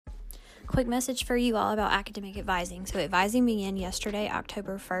quick message for you all about academic advising. So advising began yesterday,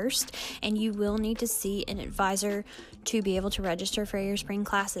 October 1st, and you will need to see an advisor to be able to register for your spring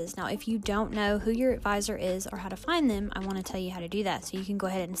classes. Now, if you don't know who your advisor is or how to find them, I want to tell you how to do that so you can go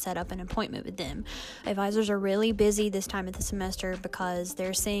ahead and set up an appointment with them. Advisors are really busy this time of the semester because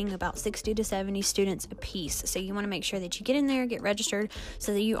they're seeing about 60 to 70 students a piece. So you want to make sure that you get in there, get registered,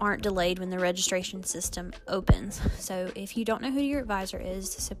 so that you aren't delayed when the registration system opens. So if you don't know who your advisor is,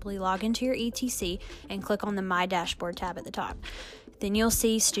 simply log into your ETC and click on the My Dashboard tab at the top. Then you'll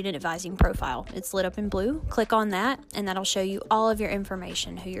see Student Advising Profile. It's lit up in blue. Click on that, and that'll show you all of your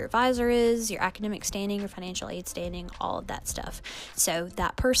information, who your advisor is, your academic standing, your financial aid standing, all of that stuff. So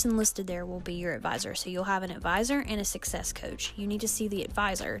that person listed there will be your advisor. So you'll have an advisor and a success coach. You need to see the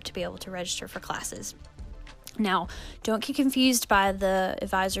advisor to be able to register for classes. Now, don't get confused by the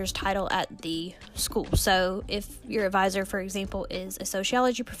advisor's title at the school. So if your advisor, for example, is a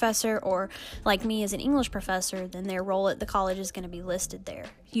sociology professor or like me is an English professor, then their role at the college is going to be listed there.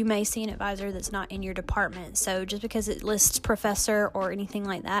 You may see an advisor that's not in your department. So just because it lists professor or anything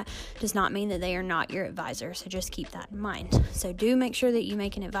like that does not mean that they are not your advisor. So just keep that in mind. So do make sure that you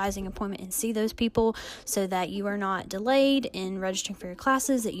make an advising appointment and see those people so that you are not delayed in registering for your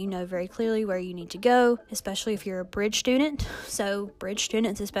classes, that you know very clearly where you need to go, especially if you're a bridge student. So bridge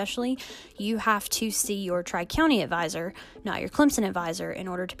students especially, you have to see your Tri-County advisor, not your Clemson advisor, in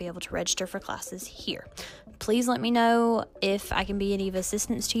order to be able to register for classes here. Please let me know if I can be any of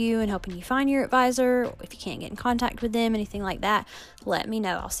assistance to you in helping you find your advisor. If you can't get in contact with them, anything like that, let me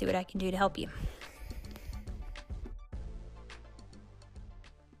know. I'll see what I can do to help you.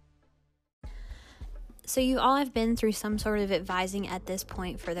 So you all have been through some sort of advising at this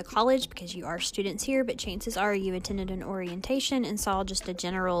point for the college because you are students here, but chances are you attended an orientation and saw just a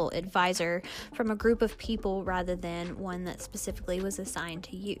general advisor from a group of people rather than one that specifically was assigned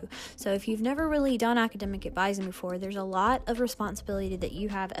to you. So if you've never really done academic advising before, there's a lot of responsibility that you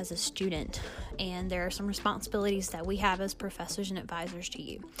have as a student, and there are some responsibilities that we have as professors and advisors to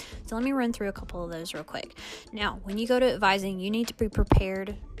you. So let me run through a couple of those real quick. Now, when you go to advising, you need to be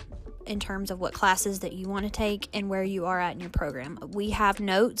prepared in terms of what classes that you want to take and where you are at in your program. We have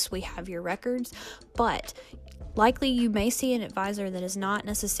notes, we have your records, but likely you may see an advisor that is not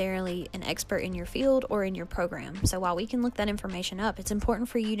necessarily an expert in your field or in your program. So while we can look that information up, it's important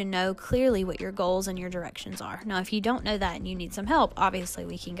for you to know clearly what your goals and your directions are. Now, if you don't know that and you need some help, obviously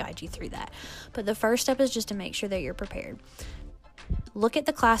we can guide you through that. But the first step is just to make sure that you're prepared. Look at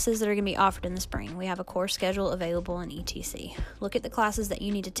the classes that are going to be offered in the spring. We have a course schedule available in ETC. Look at the classes that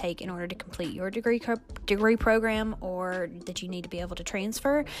you need to take in order to complete your degree program or that you need to be able to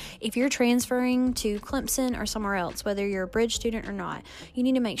transfer. If you're transferring to Clemson or somewhere else, whether you're a bridge student or not, you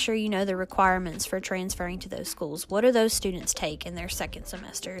need to make sure you know the requirements for transferring to those schools. What do those students take in their second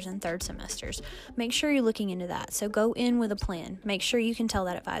semesters and third semesters? Make sure you're looking into that. So go in with a plan. Make sure you can tell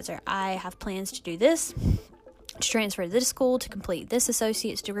that advisor, I have plans to do this, to transfer to this school, to complete this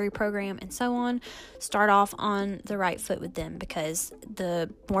associate's degree program, and so on. Start off on the right foot with them, because the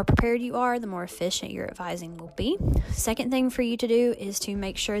more prepared you are, the more efficient your advising will be. Second thing for you to do is to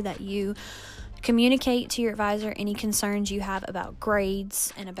make sure that you communicate to your advisor any concerns you have about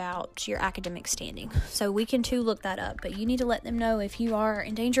grades and about your academic standing. So we can too look that up, but you need to let them know if you are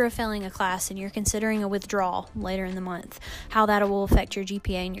in danger of failing a class and you're considering a withdrawal later in the month, how that will affect your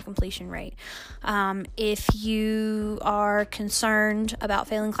GPA and your completion rate. If you are concerned about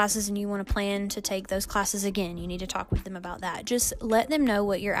failing classes and you want to plan to take those classes again, you need to talk with them about that. Just let them know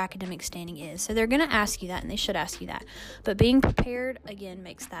what your academic standing is. So they're going to ask you that, and they should ask you that. But being prepared, again,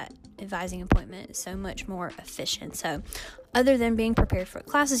 makes that advising appointment so much more efficient. So other than being prepared for what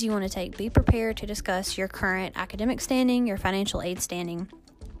classes you want to take, be prepared to discuss your current academic standing, your financial aid standing.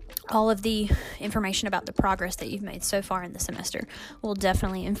 All of the information about the progress that you've made so far in the semester will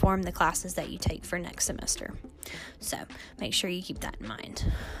definitely inform the classes that you take for next semester. So make sure you keep that in mind.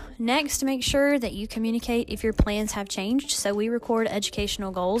 Next, make sure that you communicate if your plans have changed. So we record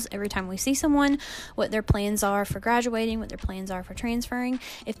educational goals every time we see someone, what their plans are for graduating, what their plans are for transferring.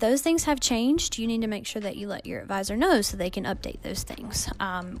 If those things have changed, you need to make sure that you let your advisor know so they can update those things.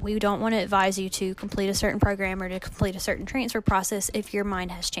 We don't want to advise you to complete a certain program or to complete a certain transfer process if your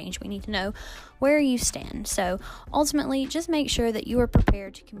mind has changed. We need to know where you stand. So ultimately, just make sure that you are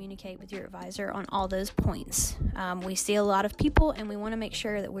prepared to communicate with your advisor on all those points. because we see a lot of people, and we want to make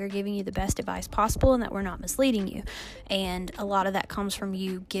sure that we're giving you the best advice possible and that we're not misleading you. And a lot of that comes from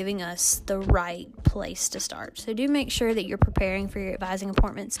you giving us the right place to start. So do make sure that you're preparing for your advising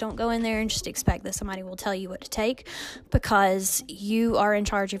appointments. Don't go in there and just expect that somebody will tell you what to take, because you are in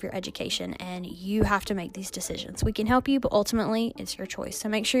charge of your education and you have to make these decisions. We can help you, but ultimately it's your choice. So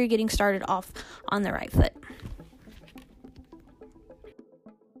make sure you're getting started off on the right foot.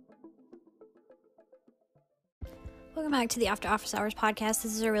 Welcome back to the After Office Hours podcast.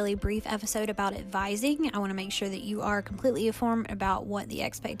 This is a really brief episode about advising. I want to make sure that you are completely informed about what the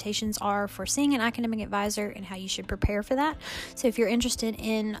expectations are for seeing an academic advisor and how you should prepare for that. So if you're interested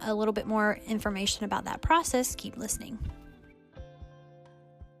in a little bit more information about that process, keep listening.